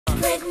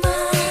break my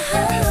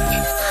heart.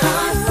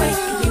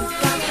 You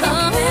got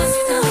the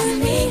best of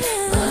me,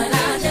 but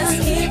I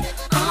just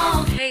keep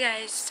on. Hey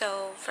guys,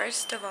 so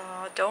first of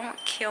all, don't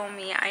kill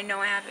me. I know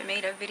I haven't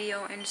made a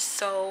video in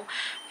so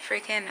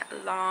freaking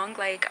long.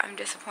 Like, I'm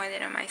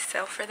disappointed in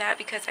myself for that,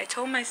 because I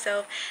told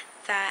myself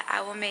that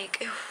I will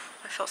make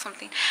I felt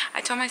something.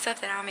 I told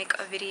myself that I'll make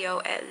a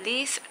video at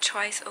least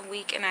twice a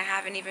week, and I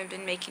haven't even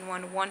been making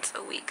one once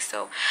a week.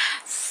 So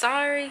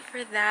sorry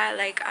for that.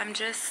 Like,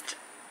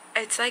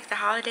 it's like the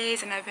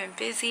holidays and I've been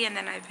busy, and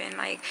then I've been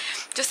like,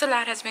 just a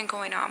lot has been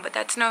going on, but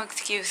that's no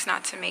excuse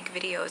not to make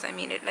videos. I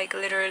mean, it like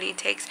literally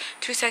takes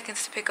 2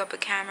 seconds to pick up a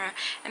camera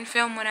and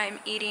film what I'm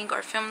eating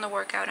or film the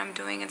workout I'm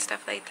doing and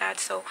stuff like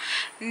that. So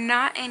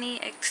not any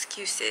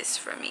excuses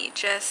for me,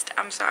 just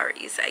I'm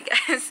sorry's, I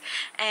guess.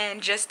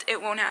 And just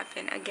it won't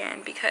happen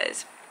again,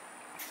 because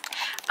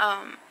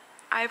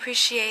I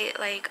appreciate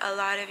like a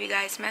lot of you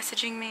guys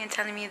messaging me and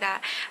telling me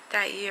that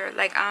you're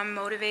like, I'm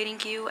motivating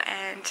you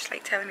and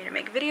like telling me to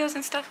make videos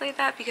and stuff like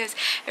that, because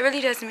it really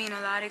does mean a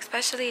lot,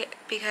 especially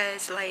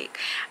because like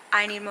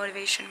I need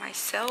motivation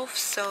myself.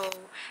 So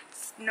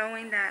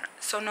knowing that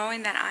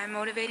I'm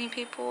motivating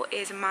people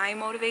is my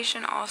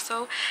motivation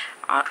also.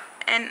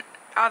 And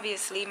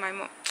obviously my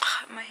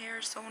hair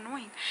is so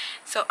annoying.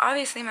 So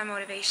obviously my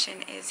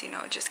motivation is, you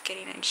know, just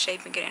getting in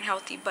shape and getting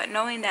healthy, but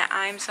knowing that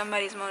I'm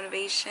somebody's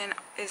motivation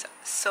is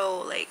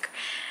so like,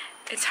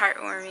 it's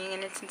heartwarming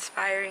and it's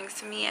inspiring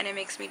to me, and it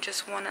makes me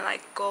just want to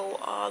like go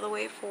all the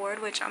way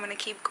forward, which I'm gonna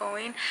keep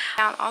going.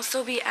 I'll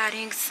also be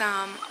adding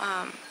some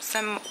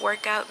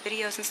workout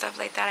videos and stuff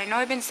like that. I know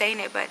I've been saying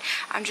it, but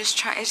I'm just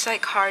trying, it's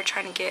like hard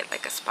trying to get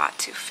like a spot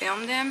to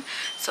film them,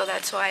 so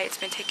that's why it's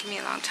been taking me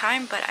a long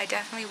time, but I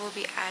definitely will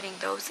be adding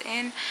those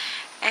in.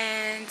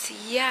 And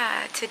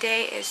yeah,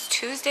 today is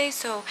Tuesday,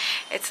 so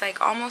it's like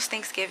almost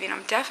Thanksgiving.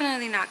 I'm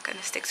definitely not going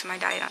to stick to my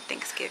diet on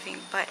Thanksgiving,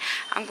 but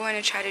I'm going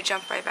to try to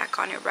jump right back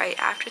on it right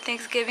after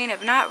Thanksgiving.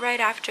 If not right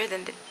after,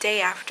 then the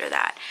day after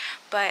that.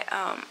 But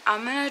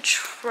I'm going to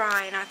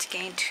try not to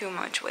gain too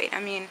much weight. I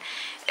mean,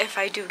 if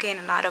I do gain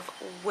a lot of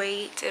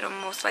weight, it'll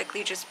most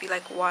likely just be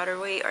like water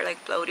weight or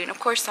like bloating. Of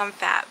course, some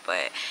fat,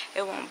 but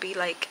it won't be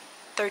like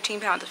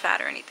 13 pounds of fat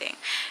or anything.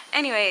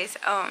 Anyways,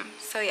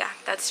 so yeah,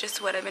 that's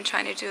just what I've been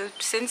trying to do.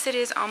 Since it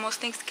is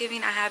almost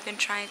Thanksgiving, I have been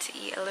trying to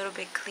eat a little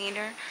bit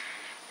cleaner,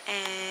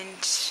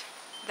 and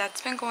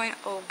that's been going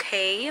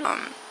okay.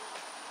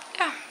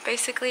 Yeah,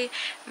 basically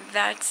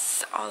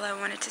that's all I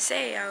wanted to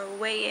say. I'll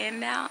weigh in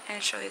now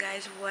and show you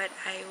guys what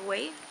I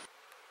weigh.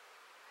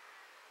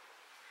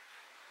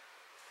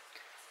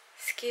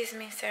 Excuse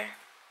me, sir.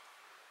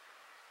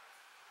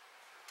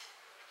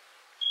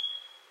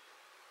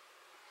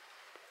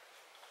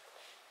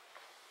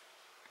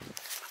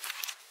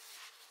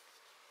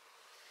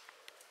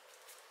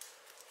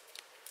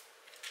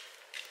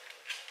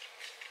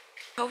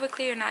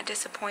 Hopefully you're not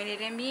disappointed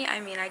in me. I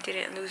mean, I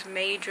didn't lose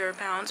major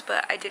pounds,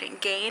 but I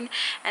didn't gain,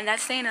 and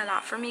that's saying a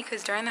lot for me,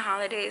 because during the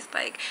holidays,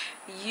 like,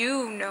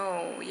 you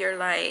know, you're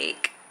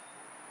like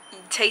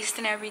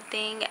tasting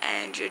everything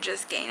and you're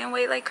just gaining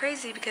weight like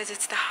crazy, because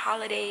it's the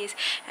holidays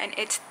and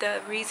it's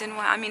the reason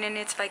why. I mean, and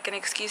it's like an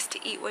excuse to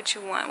eat what you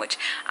want, which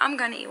I'm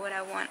gonna eat what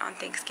I want on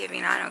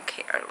Thanksgiving. I don't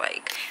care.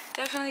 Like,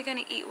 definitely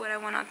gonna eat what I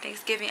want on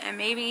Thanksgiving, and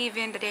maybe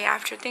even the day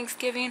after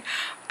Thanksgiving.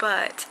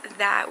 But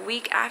that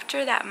week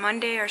after, that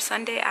Monday or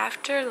Sunday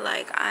after,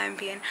 like, I'm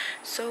being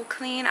so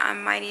clean. I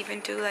might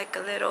even do like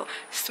a little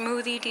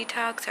smoothie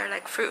detox or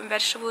like fruit and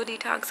vegetable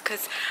detox,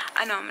 because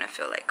I know I'm gonna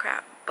feel like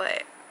crap,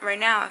 but right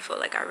now I feel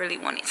like I really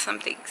want to eat some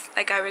things.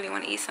 Like, I really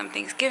want to eat some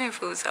Thanksgiving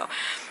food. So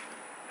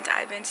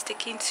I've been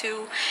sticking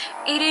to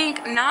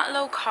eating not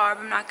low carb,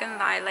 I'm not gonna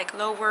lie, like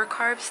lower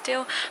carbs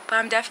still, but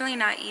I'm definitely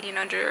not eating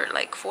under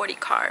like 40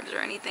 carbs or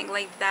anything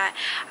like that.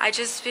 I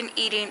just been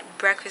eating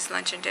breakfast,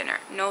 lunch, and dinner,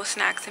 no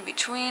snacks in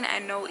between,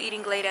 and no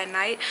eating late at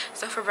night.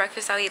 So for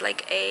breakfast I'll eat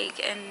like egg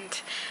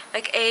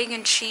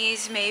and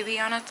cheese maybe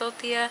on a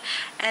tortilla,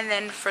 and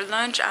then for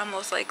lunch I'll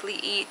most likely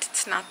eat,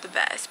 it's not the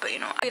best, but you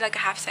know, I eat like a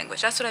half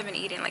sandwich. That's what I've been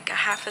eating, like a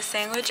half a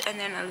sandwich and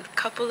then a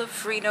couple of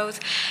Fritos.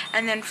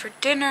 And then for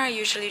dinner I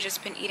usually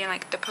just been eating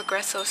like the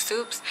Progresso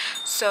soups.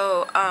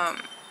 So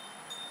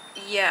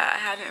yeah, I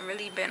haven't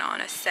really been on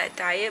a set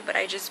diet, but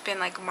I just been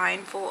like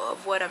mindful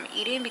of what I'm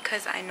eating,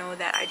 because I know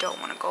that I don't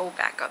want to go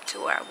back up to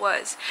where I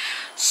was.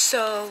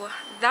 So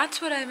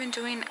that's what I've been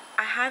doing.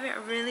 I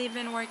haven't really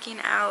been working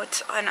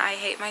out, and I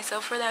hate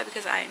myself for that,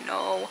 because I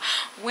know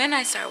when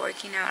I start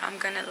working out I'm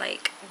gonna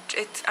like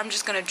I'm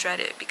just gonna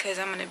dread it, because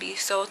I'm gonna be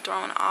so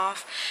thrown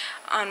off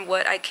on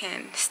what I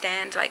can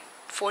stand. Like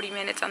 40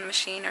 minutes on the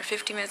machine or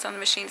 50 minutes on the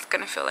machine, it's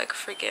gonna feel like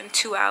freaking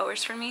 2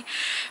 hours for me.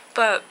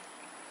 But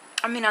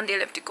I mean, on the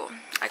elliptical,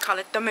 I call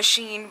it the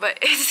machine, but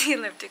it's the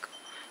elliptical.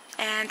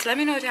 And let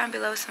me know down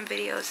below some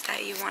videos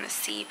that you want to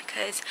see,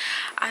 because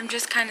I'm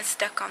just kind of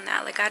stuck on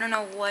that. Like, I don't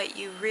know what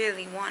you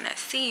really want to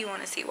see. You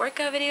want to see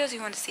workout videos?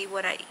 You want to see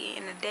what I eat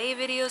in a day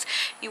videos?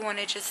 You want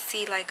to just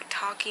see like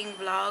talking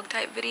vlog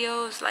type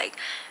videos? Like,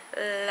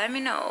 let me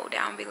know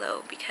down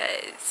below,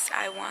 because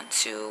I want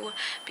to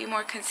be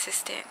more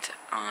consistent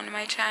on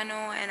my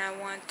channel, and I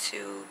want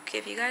to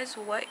give you guys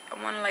what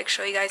I want to, like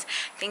show you guys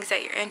things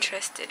that you're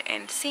interested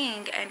in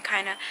seeing, and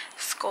kind of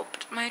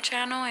sculpt my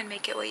channel and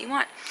make it what you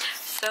want.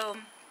 So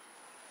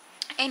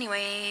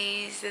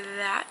anyways,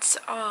 that's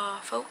all,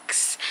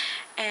 folks,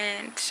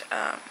 and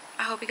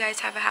I hope you guys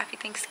have a happy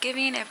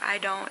Thanksgiving. If I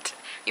don't,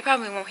 you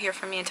probably won't hear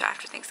from me until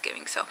after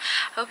Thanksgiving, so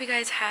I hope you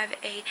guys have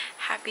a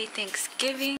happy Thanksgiving.